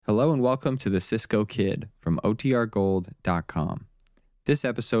Hello and welcome to the Cisco Kid from OTRGold.com. This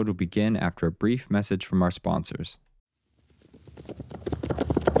episode will begin after a brief message from our sponsors.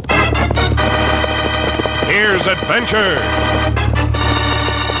 Here's adventure.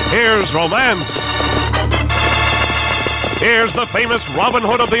 Here's romance. Here's the famous Robin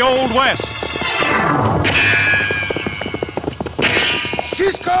Hood of the Old West.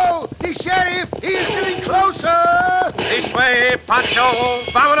 Cisco, the sheriff, he is getting closer. This way, Pancho,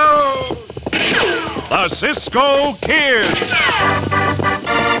 vámonos! The Cisco Kid.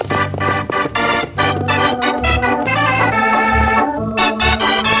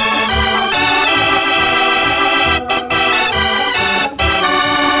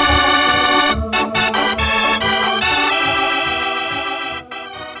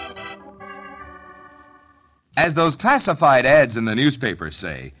 As those classified ads in the newspapers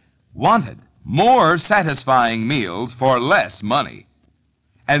say, wanted more satisfying meals for less money.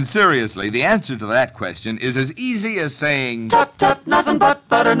 And seriously, the answer to that question is as easy as saying, Tut, tut, nothing but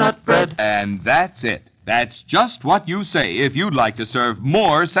butternut bread. And that's it. That's just what you say if you'd like to serve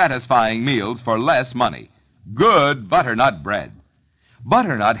more satisfying meals for less money. Good butternut bread.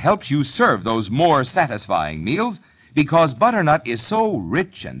 Butternut helps you serve those more satisfying meals because butternut is so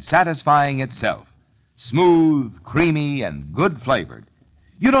rich and satisfying itself. Smooth, creamy, and good flavored.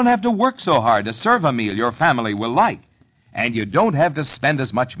 You don't have to work so hard to serve a meal your family will like. And you don't have to spend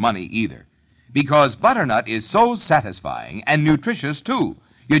as much money either. Because butternut is so satisfying and nutritious too.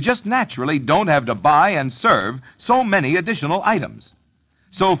 You just naturally don't have to buy and serve so many additional items.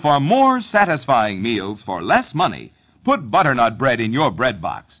 So for more satisfying meals for less money, put butternut bread in your bread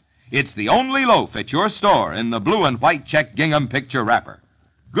box. It's the only loaf at your store in the blue and white check gingham picture wrapper.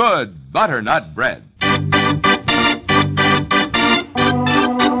 Good butternut bread.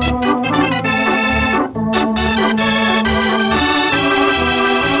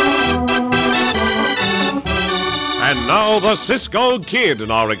 And now the Cisco Kid in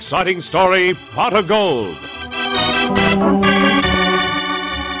our exciting story, Pot of Gold.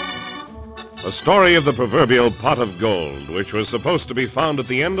 The story of the proverbial pot of gold, which was supposed to be found at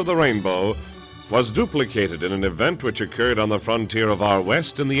the end of the rainbow, was duplicated in an event which occurred on the frontier of our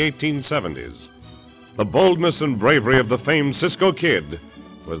West in the 1870s. The boldness and bravery of the famed Cisco Kid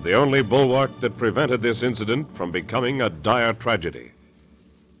was the only bulwark that prevented this incident from becoming a dire tragedy.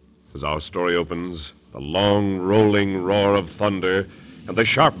 As our story opens, the long, rolling roar of thunder and the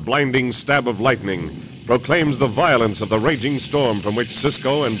sharp, blinding stab of lightning proclaims the violence of the raging storm from which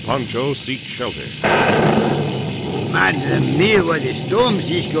Cisco and Pancho seek shelter. Madre mia, what a storm,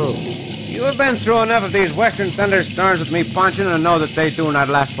 Cisco. You have been through enough of these western thunderstorms with me, Pancho, and know that they do not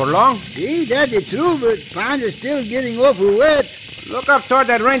last for long. See, that's true, but Pancho's still getting awful wet. Look up toward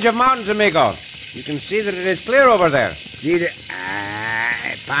that range of mountains, amigo. You can see that it is clear over there. See the...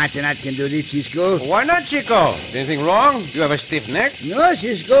 Pancho not can do this, Cisco. Why not, Chico? Is anything wrong? Do you have a stiff neck? No,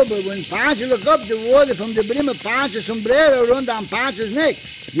 Cisco, but when Pancho look up, the water from the brim of Pancho's sombrero run down Pancho's neck.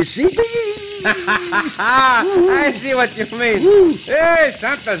 You see? I see what you mean. Hey,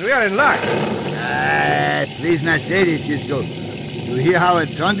 Santos, we are in luck. Please not say this, Cisco. You hear how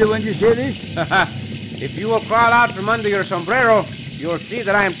it thunder when you say this? If you will crawl out from under your sombrero, you'll see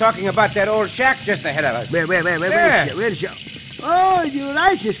that I am talking about that old shack just ahead of us. Where the shack? Oh, you're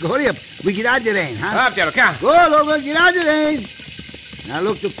right, Cisco. Hurry up. We get out of the rain, huh? Up there, come. Go, Logo, get out of the rain. Now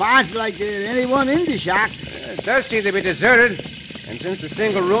look to Pancho like there's anyone in the shack. It does seem to be deserted. And since the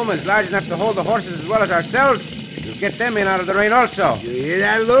single room is large enough to hold the horses as well as ourselves, we'll get them in out of the rain also. You hear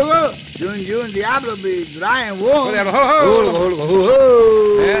that, Logo? Soon you and Diablo be dry and warm. Oh, Diablo, ho, ho.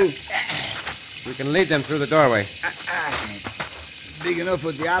 Ho. Yeah. We can lead them through the doorway. Big enough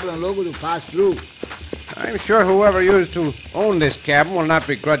for Diablo and Logo to pass through. I'm sure whoever used to own this cabin will not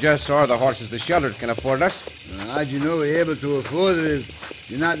begrudge us or the horses the shelter can afford us. How'd you know we're able to afford it if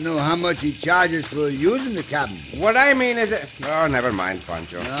you not know how much he charges for using the cabin? What I mean is that... Oh, never mind,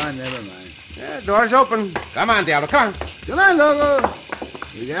 Pancho. No, never mind. Yeah, door's open. Come on, Diablo, come on. Come on, Logo.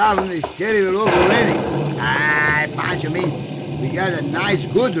 We get out from this terrible awful raining. Pancho, we got a nice,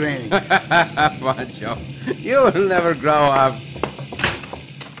 good raining. Pancho, you'll never grow up.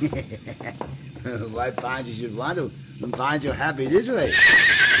 Why Pancho should want to? And Pancho happy this way.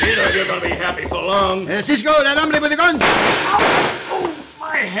 You know you're going to be happy for long. Cisco, that hombre with the gun. Oh,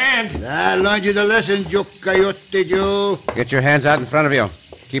 my hand. I learned you the lesson, you coyote, you. Get your hands out in front of you.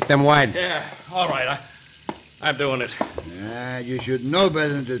 Keep them wide. Yeah, all right. I'm doing it. You should know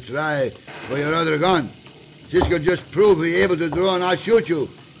better than to try for your other gun. Cisco just proved he's able to draw and I'll shoot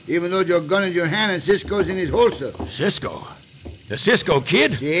you, even though your gun in your hand and Cisco's in his holster. Cisco? The Cisco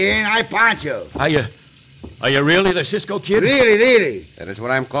Kid? Sí, I Pancho. How Are you really the Cisco Kid? Really. That is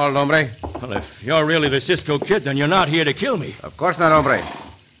what I'm called, hombre. Well, if you're really the Cisco Kid, then you're not here to kill me. Of course not, hombre.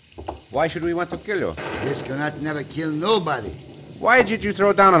 Why should we want to kill you? Cisco not never kill nobody. Why did you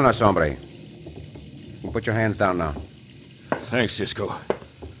throw down on us, hombre? You put your hands down now. Thanks, Cisco.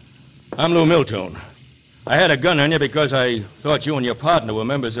 I'm Lou Milton. I had a gun on you because I thought you and your partner were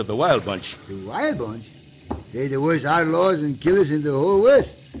members of the Wild Bunch. The Wild Bunch? They the worst outlaws and killers in the whole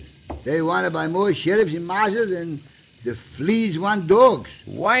West. They wanted by more sheriffs and marshals than the fleas want dogs.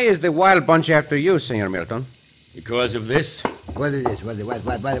 Why is the Wild Bunch after you, Senor Milton? Because of this? What is this?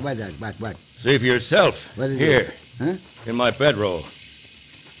 What? See for yourself. What is Here, it? Huh? in my bedroll.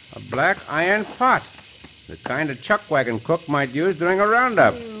 A black iron pot. The kind a chuck wagon cook might use during a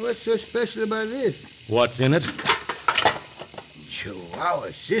roundup. What's so special about this? What's in it?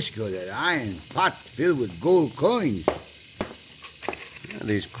 Chihuahua, Cisco, that iron pot filled with gold coins.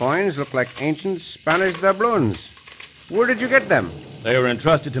 These coins look like ancient Spanish doubloons. Where did you get them? They were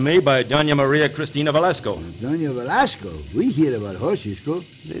entrusted to me by Doña Maria Cristina Velasco. Doña Velasco. We hear about her, Cisco.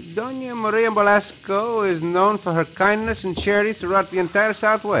 The Doña Maria Velasco is known for her kindness and charity throughout the entire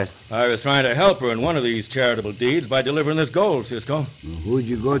Southwest. I was trying to help her in one of these charitable deeds by delivering this gold, Cisco. Who'd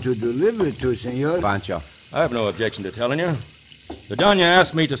you go to deliver it to, senor? Pancho. I have no objection to telling you. The Doña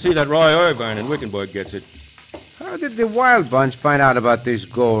asked me to see that Roy Irvine in Wickenburg gets it. How did the Wild Bunch find out about this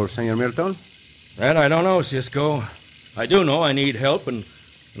gold, Senor Milton? That I don't know, Cisco. I do know I need help, and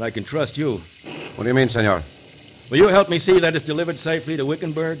I can trust you. What do you mean, senor? Will you help me see that it's delivered safely to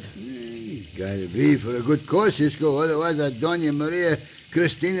Wickenburg? Gotta be for a good cause, Cisco. Otherwise, that Doña Maria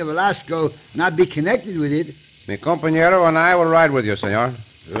Cristina Velasco not be connected with it. Mi compañero and I will ride with you, senor.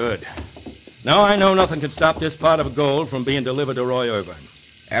 Good. Now I know nothing can stop this pot of gold from being delivered to Roy Irvine.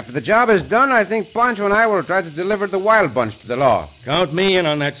 After the job is done, I think Pancho and I will try to deliver the Wild Bunch to the law. Count me in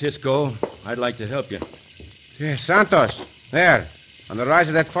on that, Cisco. I'd like to help you. Yes, Santos. There, on the rise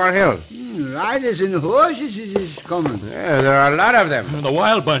of that far hill. Riders and horses is coming. Yeah, there are a lot of them. The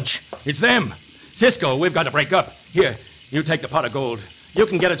Wild Bunch. It's them. Cisco, we've got to break up. Here, you take the pot of gold. You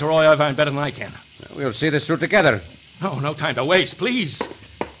can get it to Roy Irvine better than I can. We'll see this through together. Oh, no time to waste, please.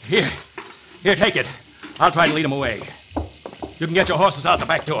 Here, take it. I'll try to lead them away. You can get your horses out the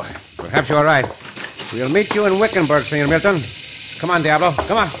back door. Perhaps you're right. We'll meet you in Wickenburg, Senor Milton. Come on, Diablo.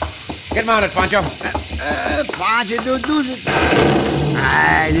 Come on. Get mounted, Pancho. Pancho, don't do it.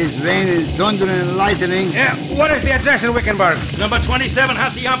 This rain is thunder and lightning. Yeah, what is the address in Wickenburg? Number 27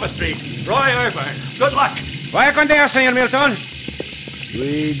 Hacienda Street. Roy Irvine. Good luck. Vaya con Dios, Senor Milton.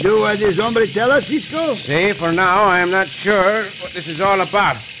 We do what this hombre tell us, Cisco? See, for now, I am not sure what this is all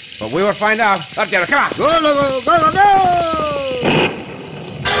about. But we will find out. Up there, come on. Go!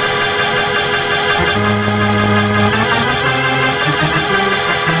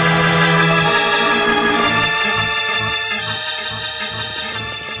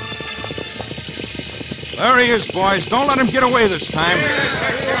 There he is, boys. Don't let him get away this time.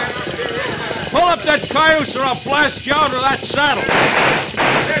 Pull up that cayuse or I'll blast you out of that saddle.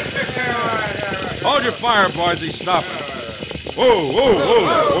 Hold your fire, boys. He's stopping.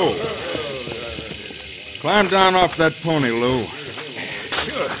 Whoa. Climb down off that pony, Lou.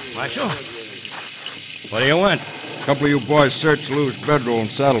 Sure, Marshal. What do you want? A couple of you boys search Lou's bedroll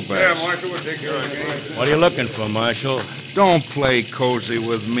and saddlebags. Yeah, Marshal, we'll take care of it. What are you looking for, Marshal? Don't play cozy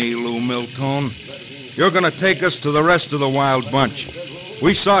with me, Lou Milton. You're going to take us to the rest of the Wild Bunch.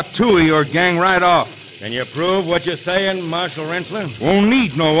 We saw two of your gang right off. Can you prove what you're saying, Marshal Rensler? Won't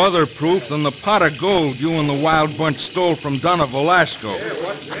need no other proof than the pot of gold you and the Wild Bunch stole from Donna Velasco.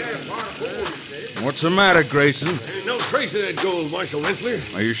 What's the matter, Grayson? No trace of that gold, Marshal Rensler.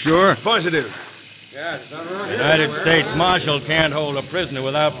 Are you sure? Positive. The United States Marshal can't hold a prisoner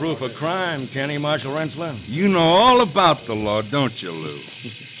without proof of crime, can he, Marshal Rensler? You know all about the law, don't you, Lou?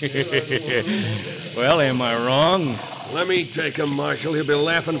 Well, am I wrong? Let me take him, Marshal. He'll be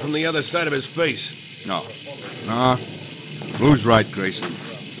laughing from the other side of his face. No. Lou's right, Grayson.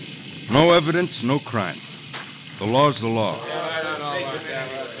 No evidence, no crime. The law's the law.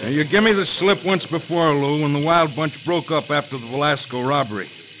 Now, you give me the slip once before, Lou, when the Wild Bunch broke up after the Velasco robbery.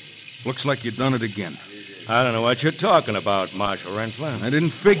 Looks like you done it again. I don't know what you're talking about, Marshal Rensler. I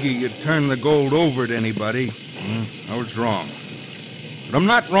didn't figure you'd turn the gold over to anybody. I was wrong. But I'm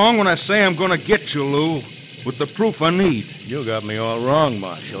not wrong when I say I'm going to get you, Lou, with the proof I need. You got me all wrong,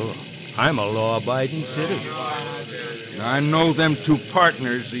 Marshal. I'm a law-abiding citizen. I know them two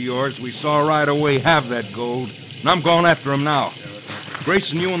partners of yours we saw right away have that gold, and I'm going after them now.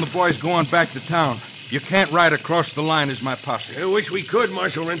 Grayson, you and the boys go on back to town. You can't ride across the line as my posse. I wish we could,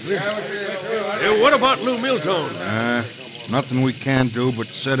 Marshal Rensler. What about Lou Milton? Nothing we can do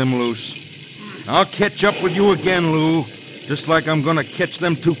but set him loose. I'll catch up with you again, Lou. Just like I'm gonna catch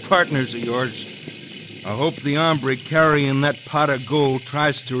them two partners of yours. I hope the hombre carrying that pot of gold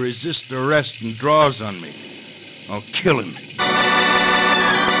tries to resist arrest and draws on me. I'll kill him.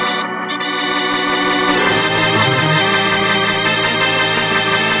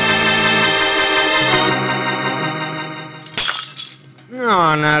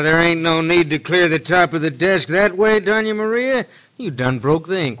 No, now, there ain't no need to clear the top of the desk that way, Doña Maria. You done broke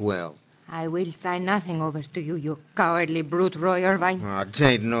the inkwell. I will sign nothing over to you, you cowardly brute, Roy Irvine. Oh,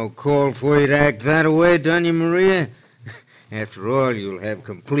 'tain't no call for you to act that way, Doña Maria. After all, you'll have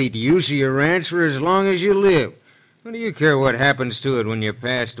complete use of your ranch for as long as you live. What do you care what happens to it when you're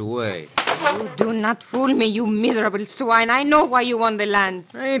passed away? You do not fool me, you miserable swine. I know why you want the land.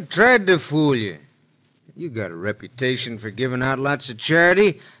 I ain't tried to fool you. You got a reputation for giving out lots of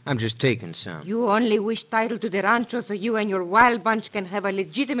charity. I'm just taking some. You only wish title to the rancho so you and your wild bunch can have a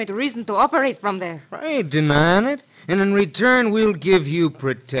legitimate reason to operate from there. I ain't denying it. And in return, we'll give you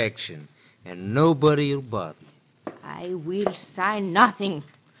protection. And nobody'll bother you. I will sign nothing.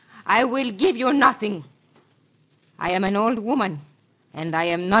 I will give you nothing. I am an old woman, and I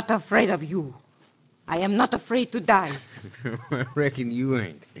am not afraid of you. I am not afraid to die. I reckon you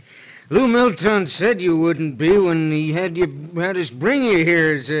ain't. Lou Milton said you wouldn't be when he had us bring you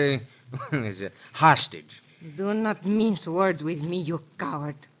here as a hostage. Do not mince words with me, you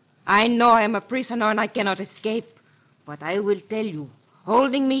coward. I know I am a prisoner and I cannot escape. But I will tell you,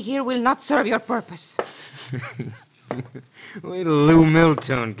 holding me here will not serve your purpose. Wait till Lou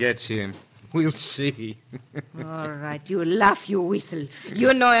Milton gets here. We'll see. All right, you laugh, you whistle.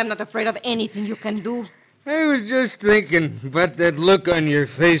 You know I am not afraid of anything you can do. I was just thinking about that look on your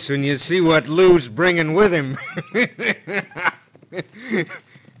face when you see what Lou's bringing with him.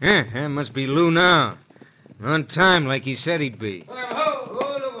 That must be Lou now. On time, like he said he'd be. Hey,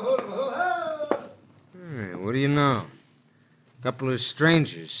 what do you know? A couple of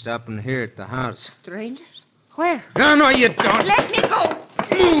strangers stopping here at the house. Strangers? Where? No, you don't. Let me go!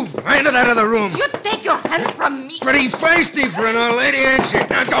 Move! Find it out of the room. You take your hands from me! Pretty feisty for an old lady, ain't you?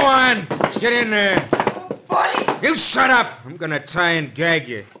 Now go on. Get in there. Bully! You shut up! I'm gonna tie and gag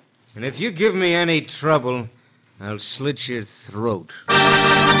you. And if you give me any trouble, I'll slit your throat.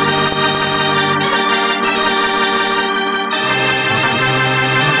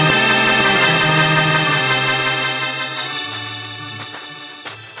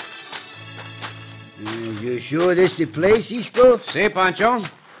 You sure this the place, Cisco? See, Pancho?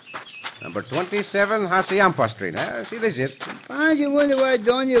 Number 27, Haciampa Street. See, this is it. I wonder why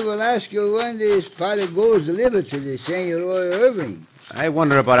Doña Velasco when this pot of gold delivered to the Senor Irving. I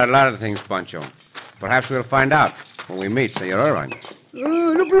wonder about a lot of things, Pancho. Perhaps we'll find out when we meet Senor Irvine.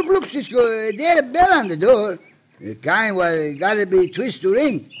 Oh, look, Cisco. There's a bell on the door. The kind where gotta be twist to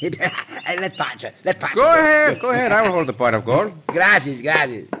ring. Let Pancho. Go ahead. I will hold the pot of gold. Gracias.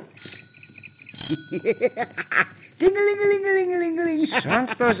 Ding-a-ling-a-ling-a-ling-a-ling-a-ling.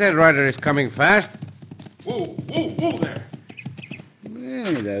 Santos, that rider is coming fast. Whoa there.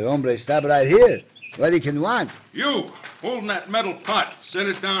 That hombre stop right here. What he can want? You, holding that metal pot, set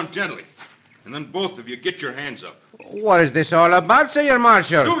it down gently. And then both of you get your hands up. What is this all about, Senor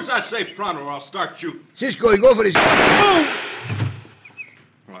Marshal? Do as I say, pronto, or I'll start shooting. Cisco, he go for his... Well,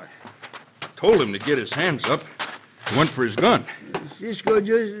 I told him to get his hands up. He went for his gun. Cisco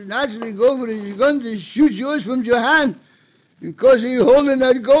just naturally go for his gun to shoot yours from your hand. Because he holding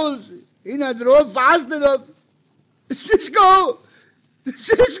that gold, he not throw fast enough. Cisco!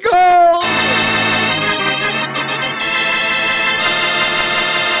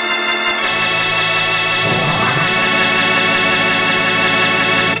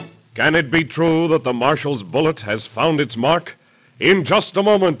 Can it be true that the Marshal's bullet has found its mark? In just a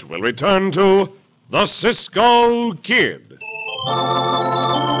moment, we'll return to The Cisco Kid.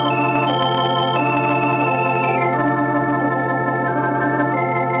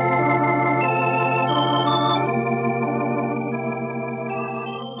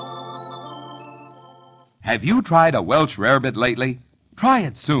 Have you tried a Welsh rarebit lately? Try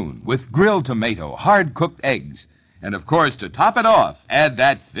it soon with grilled tomato, hard-cooked eggs. And of course, to top it off, add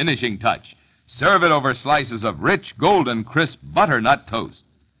that finishing touch. Serve it over slices of rich, golden, crisp butternut toast.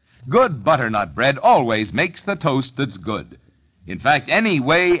 Good butternut bread always makes the toast that's good. In fact, any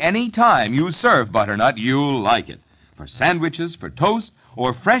way, any time you serve butternut, you'll like it. For sandwiches, for toast,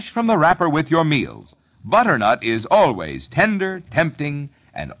 or fresh from the wrapper with your meals. Butternut is always tender, tempting,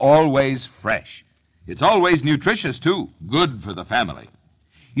 and always fresh. It's always nutritious, too, good for the family.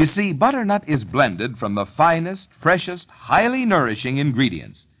 You see, butternut is blended from the finest, freshest, highly nourishing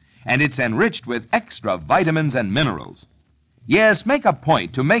ingredients, and it's enriched with extra vitamins and minerals. Yes, make a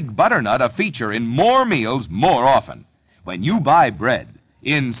point to make butternut a feature in more meals more often. When you buy bread,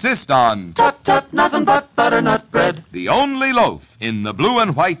 insist on Tut, tut, nothing but butternut bread. the only loaf in the blue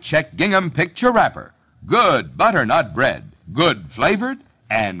and white check gingham picture wrapper. Good butternut bread, good flavored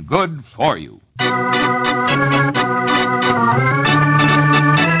and good for you.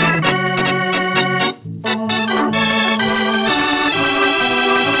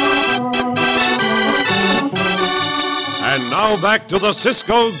 And now back to the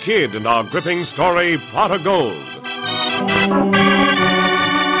Cisco Kid and our gripping story, Pot of Gold.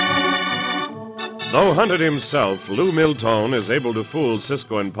 Though hunted himself, Lou Miltone is able to fool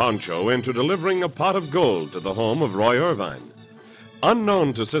Cisco and Pancho into delivering a pot of gold to the home of Roy Irvine.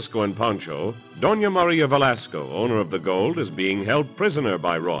 Unknown to Cisco and Pancho, Doña Maria Velasco, owner of the gold, is being held prisoner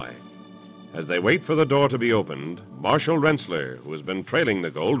by Roy. As they wait for the door to be opened, Marshal Rensselaer, who has been trailing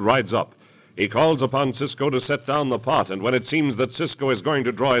the gold, rides up. He calls upon Cisco to set down the pot, and when it seems that Cisco is going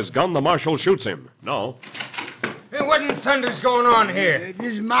to draw his gun, the marshal shoots him. No. Hey, what in thunder's going on here?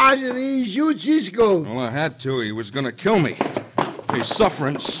 This marshal, he shoots Cisco. Well, I had to. He was going to kill me. He's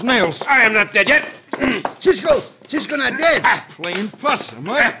suffering snails. I am not dead yet. Cisco not dead. Plain puss, am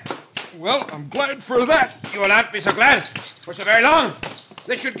I? Well, I'm glad for that. You will not be so glad for so very long.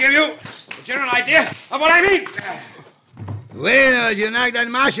 This should give you a general idea of what I mean. Well, you knocked that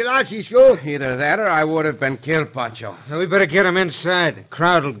marshal out, Cisco. Either that or I would have been killed, Pancho. Now, we better get him inside. The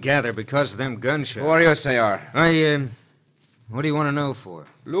crowd will gather because of them gunshots. Who are you, senor? What do you want to know for?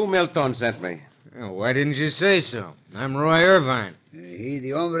 Lou Milton sent me. Oh, why didn't you say so? I'm Roy Irvine. He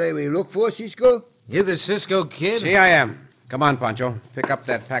the hombre we look for, Cisco? You the Cisco Kid? See, I am. Come on, Pancho. Pick up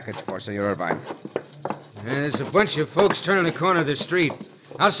that package for Senor Irvine. There's a bunch of folks turning the corner of the street.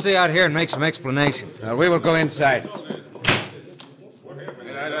 I'll stay out here and make some explanation. We will go inside.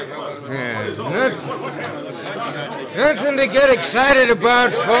 Nothing to get excited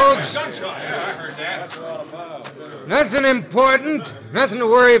about, folks. Nothing important. Nothing to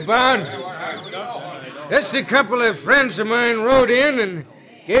worry about. Just a couple of friends of mine rode in and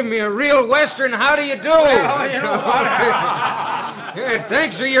gave me a real Western how do you do. Yeah,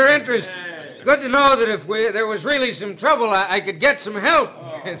 thanks for your interest. Good to know that if there was really some trouble, I could get some help.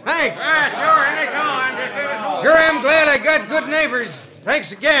 Thanks. Sure, anytime. Just give us more. Sure am glad I got good neighbors.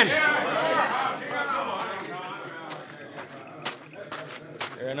 Thanks again.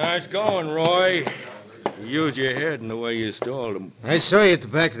 Yeah, nice going, Roy. You used your head in the way you stalled him. I saw you at the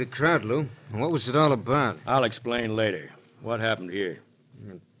back of the crowd, Lou. What was it all about? I'll explain later. What happened here?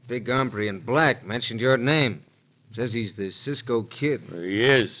 Big hombre in black mentioned your name. Says he's the Cisco Kid. He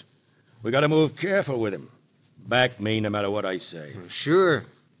is. We gotta move careful with him. Back me no matter what I say. Sure.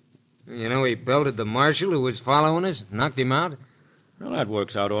 You know, he belted the marshal who was following us, knocked him out. Well, that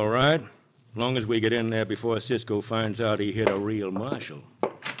works out all right. As long as we get in there before Cisco finds out he hit a real marshal.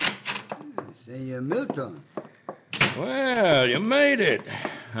 Senor Milton. Well, you made it.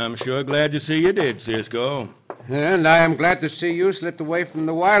 I'm sure glad to see you did, Cisco. And I am glad to see you slipped away from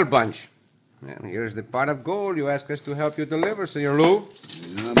the wild bunch. And here's the pot of gold you asked us to help you deliver, Senor Lou.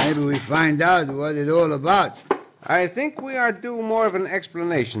 Maybe we find out what it's all about. I think we are due more of an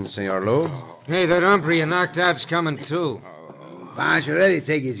explanation, Senor Lou. Hey, that hombre you knocked out's coming, too. Pancho already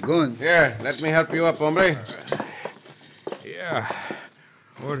take his gun. Here, let me help you up, hombre. Yeah.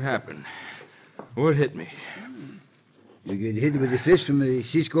 What happened? What hit me? You get hit with the fist from the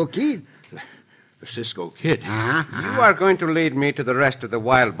Cisco Kid. The Cisco Kid. You are going to lead me to the rest of the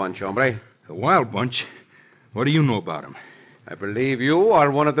wild bunch, hombre. The Wild Bunch? What do you know about him? I believe you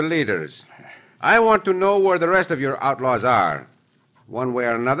are one of the leaders. I want to know where the rest of your outlaws are. One way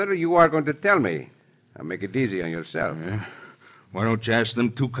or another, you are going to tell me. Now make it easy on yourself. Yeah. Why don't you ask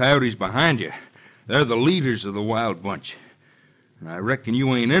them two coyotes behind you? They're the leaders of the Wild Bunch. And I reckon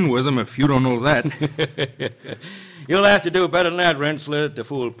you ain't in with them if you don't know that. You'll have to do better than that, Rensselaer, to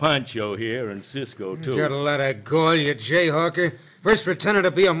fool Pancho here and Cisco, too. You got a lot of gall, you jayhawker. First pretending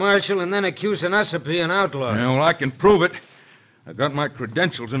to be a marshal and then accusing us of being outlaws. Yeah, well, I can prove it. I got my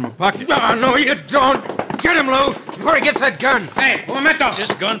credentials in my pocket. Oh, no, you don't. Get him, Lou, before he gets that gun. Hey, un momento.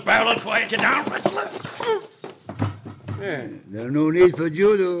 This gun barrel will quiet you down, Rensselaer. There's no need for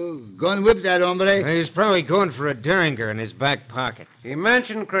you to gun whip that hombre. He's probably going for a Derringer in his back pocket. He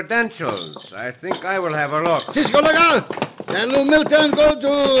mentioned credentials. I think I will have a look. Cisco, look out! That little Milton go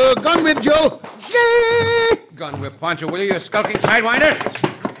to gun whip Joe. Gun whip Pancho, will you skulking sidewinder?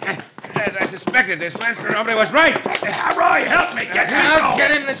 As I suspected, this Rensselaer hombre was right. Roy, help me get I'll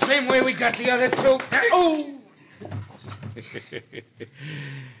get him the same way we got the other two. Oh!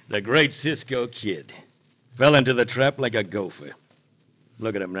 The great Cisco Kid. Fell into the trap like a gopher.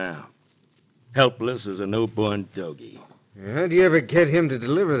 Look at him now. Helpless as a newborn doggie. How'd you ever get him to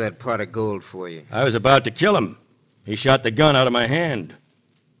deliver that pot of gold for you? I was about to kill him. He shot the gun out of my hand.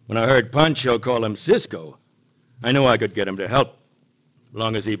 When I heard Pancho call him Cisco, I knew I could get him to help, as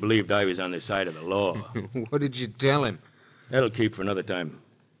long as he believed I was on the side of the law. What did you tell him? That'll keep for another time.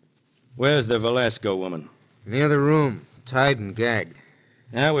 Where's the Velasco woman? In the other room, tied and gagged.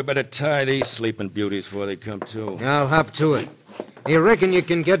 Now, we better tie these sleeping beauties before they come to. I'll hop to it. You reckon you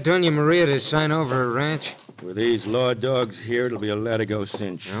can get Doña Maria to sign over her ranch? With these law dogs here, it'll be a Latigo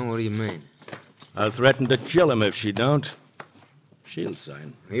cinch. Now, what do you mean? I'll threaten to kill him if she don't. She'll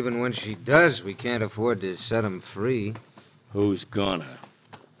sign. Even when she does, we can't afford to set him free. Who's gonna?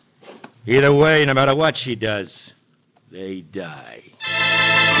 Either way, no matter what she does, they die.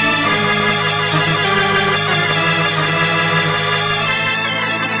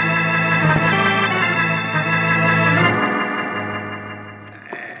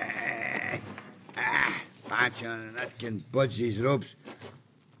 Pancho, that can budge these ropes.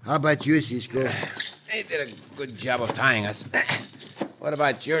 How about you, Cisco? They did a good job of tying us. What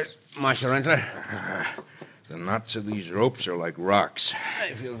about yours, Marshal Rentler? The knots of these ropes are like rocks.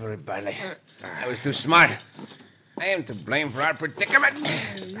 I feel very badly. I was too smart. I am to blame for our predicament.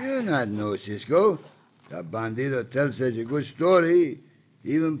 You not know, Cisco. The bandito tells such a good story.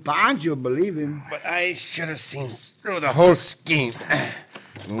 Even Pancho believe him. But I should have seen through the whole scheme.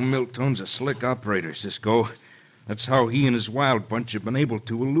 Lou Milton's a slick operator, Cisco. That's how he and his wild bunch have been able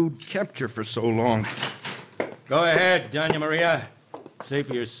to elude capture for so long. Go ahead, Doña Maria. See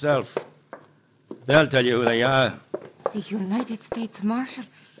for yourself. They'll tell you who they are. The United States Marshal.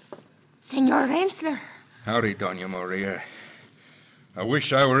 Senor Rensler. Howdy, Doña Maria. I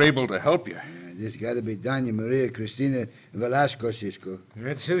wish I were able to help you. This gotta be Doña Maria Cristina Velasco, Cisco.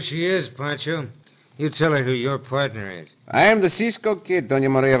 That's who she is, Pancho. You tell her who your partner is. I am the Cisco Kid, Doña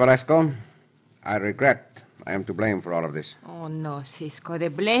Maria Velasco. I regret I am to blame for all of this. Oh, no, Cisco. The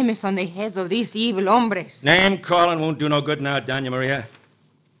blame is on the heads of these evil hombres. Name calling won't do no good now, Doña Maria.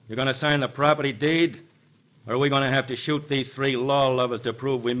 You're going to sign the property deed, or are we going to have to shoot these three law lovers to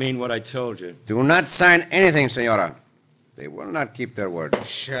prove we mean what I told you? Do not sign anything, Senora. They will not keep their word.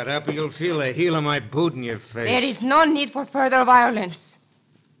 Shut up, or you'll feel the heel of my boot in your face. There is no need for further violence.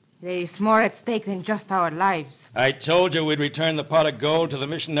 There is more at stake than just our lives. I told you we'd return the pot of gold to the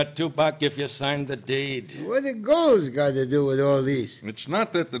mission at Tupac if you signed the deed. What the gold's got to do with all this? It's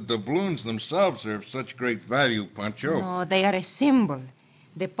not that the doubloons themselves are of such great value, Pancho. No, they are a symbol.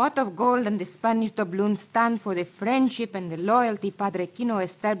 The pot of gold and the Spanish doubloon stand for the friendship and the loyalty Padre Quino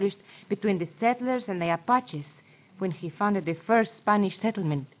established between the settlers and the Apaches when he founded the first Spanish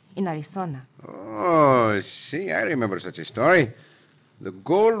settlement in Arizona. Oh, see, I remember such a story. The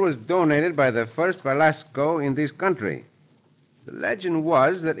gold was donated by the first Velasco in this country. The legend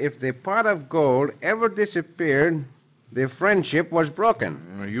was that if the pot of gold ever disappeared, the friendship was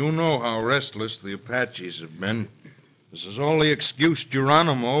broken. You know how restless the Apaches have been. This is all the excuse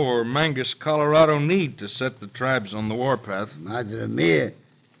Geronimo or Mangus Colorado need to set the tribes on the warpath. Madre mia.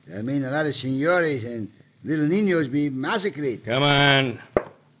 I mean, a lot of senores and little niños be massacred. Come on.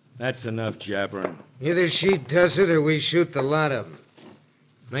 That's enough jabbering. Either she does it or we shoot the lot of them.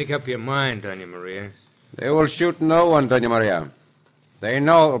 Make up your mind, Doña Maria. They will shoot no one, Doña Maria. They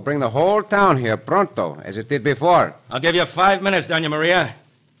know it will bring the whole town here pronto, as it did before. I'll give you 5 minutes, Doña Maria.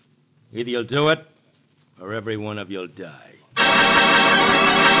 Either you'll do it, or every one of you'll die.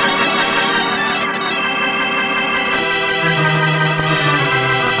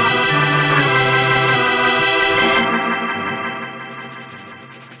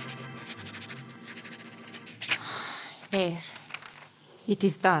 There. It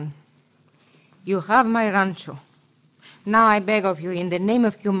is done. You have my rancho. Now I beg of you, in the name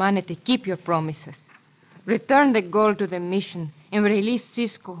of humanity, keep your promises. Return the gold to the mission and release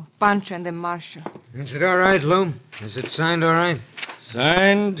Cisco, Pancho, and the marshal. Is it all right, Lou? Is it signed all right?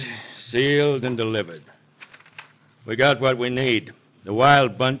 Signed, sealed, and delivered. We got what we need. The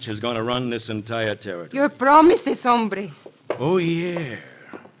wild bunch is going to run this entire territory. Your promises, hombres. Oh, yeah.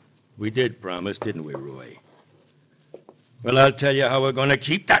 We did promise, didn't we, Roy? Well, I'll tell you how we're going to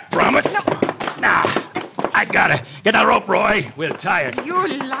keep that promise. Now, I gotta get a rope, Roy. We'll tie it. You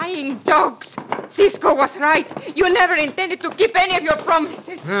lying dogs. Cisco was right. You never intended to keep any of your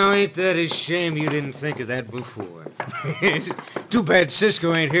promises. Oh, ain't that a shame you didn't think of that before? Too bad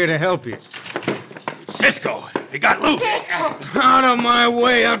Cisco ain't here to help you. Cisco, he got loose. Cisco! Out of my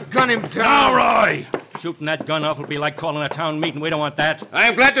way, I'll gun him down. Now, Roy. Shooting that gun off will be like calling a town meeting. We don't want that.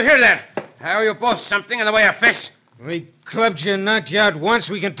 I'm glad to hear that. How you both something in the way of fists? We clubbed you and knocked you out once.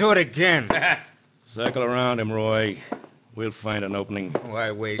 We can do it again. Circle around him, Roy. We'll find an opening.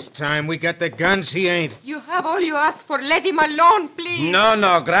 Why waste time? We got the guns, he ain't. You have all you ask for. Let him alone, please.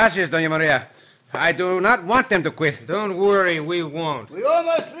 No, gracias, Doña Maria. I do not want them to quit. Don't worry, we won't. We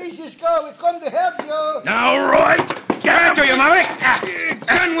almost reached Cisco. We come to help you. Now, Roy, get To you, Maverick.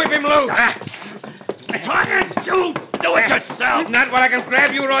 Gun whip him, Lou! Try and do it yourself. Not while I can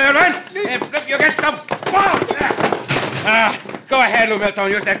grab you, Roy, all right? And flip you against the wall. Go ahead, Lou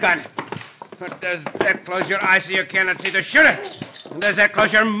Milton. Use that gun. But does that close your eyes so you cannot see the shooter? And does that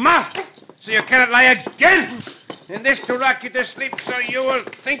close your mouth so you cannot lie again? And this to rock you to sleep so you will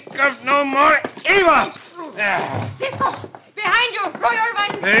think of no more evil. Cisco, behind you. Roy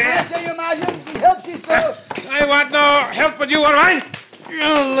Irvine. Yes, Senor Marshal. We help Cisco. I want no help with you, all right?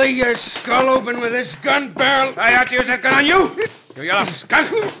 You'll lay your skull open with this gun barrel. I ought to use that gun on you. You yellow skunk.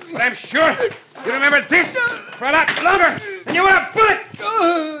 But I'm sure you remember this for a lot longer than you would a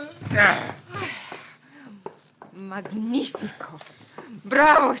bullet. Magnifico.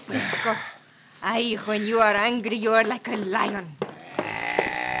 Bravo, Cisco. Ay, when you are angry, you are like a lion.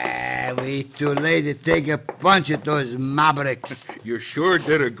 We too late to take a punch at those mavericks. You sure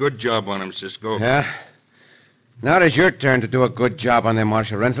did a good job on him, Cisco. Yeah. Now it is your turn to do a good job on them,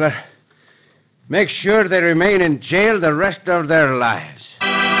 Marshal Rensler. Make sure they remain in jail the rest of their lives.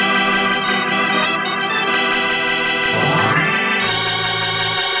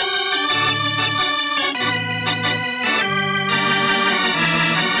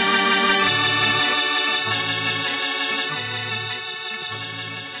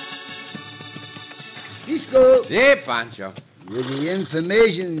 Cisco, Si, Pancho. with the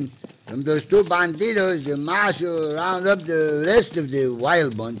information from those two bandidos, the marshal round up the rest of the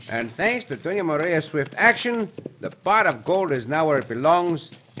wild bunch. And thanks to Doña Maria's swift action, the pot of gold is now where it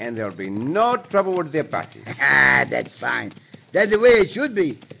belongs, and there'll be no trouble with the Apaches. That's fine. That's the way it should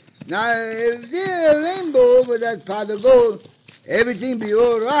be. Now, if there's a rainbow over that pot of gold, everything be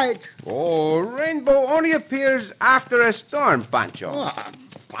all right. Oh, rainbow only appears after a storm, Pancho. Oh,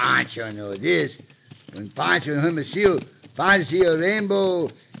 Pancho know this. When Pancho and Hermosillo see a rainbow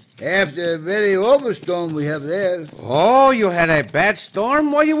after a very overstorm we have there. Oh, you had a bad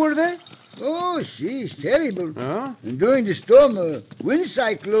storm while you were there? Oh, she's terrible. Huh? And during the storm, a wind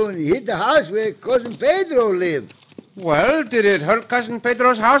cyclone hit the house where Cousin Pedro lived. Well, did it hurt Cousin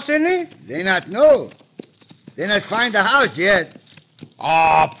Pedro's house any? They not know. They not find the house yet.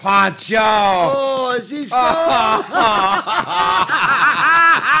 Oh, Pancho! Oh, Cisco!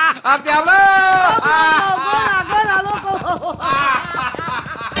 ¡Al diablo!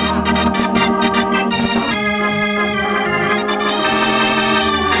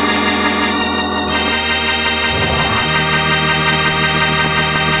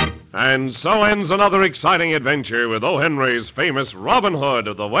 And so ends another exciting adventure with O. Henry's famous Robin Hood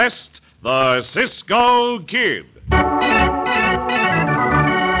of the West, the Cisco Kid.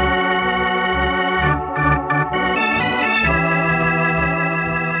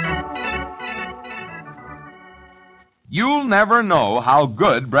 You'll never know how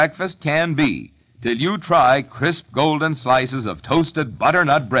good breakfast can be till you try crisp golden slices of toasted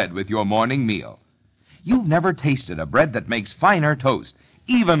butternut bread with your morning meal. You've never tasted a bread that makes finer toast,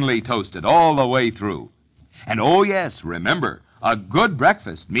 evenly toasted all the way through. And oh yes, remember, a good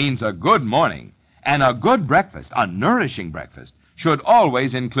breakfast means a good morning. And a good breakfast, a nourishing breakfast, should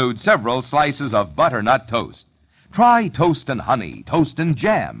always include several slices of butternut toast. Try toast and honey, toast and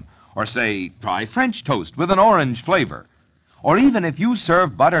jam, or say, try French toast with an orange flavor. Or even if you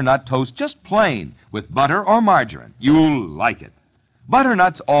serve butternut toast just plain with butter or margarine, you'll like it.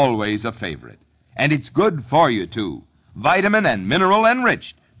 Butternut's always a favorite, and it's good for you, too. Vitamin and mineral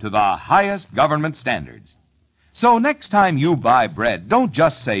enriched to the highest government standards. So next time you buy bread, don't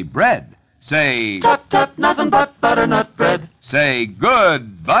just say bread. Say, Tut, tut, nothing but butternut bread. say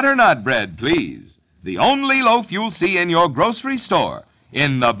good butternut bread, please. The only loaf you'll see in your grocery store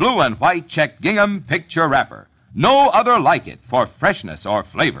in the blue and white check gingham picture wrapper. No other like it for freshness or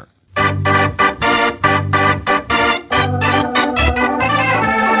flavor.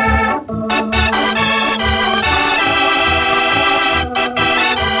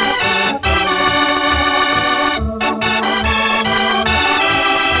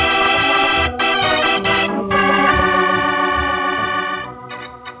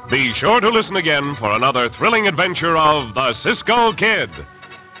 Be sure to listen again for another thrilling adventure of the Cisco Kid.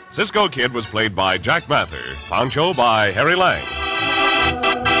 Cisco Kid was played by Jack Mather, Pancho by Harry Lang.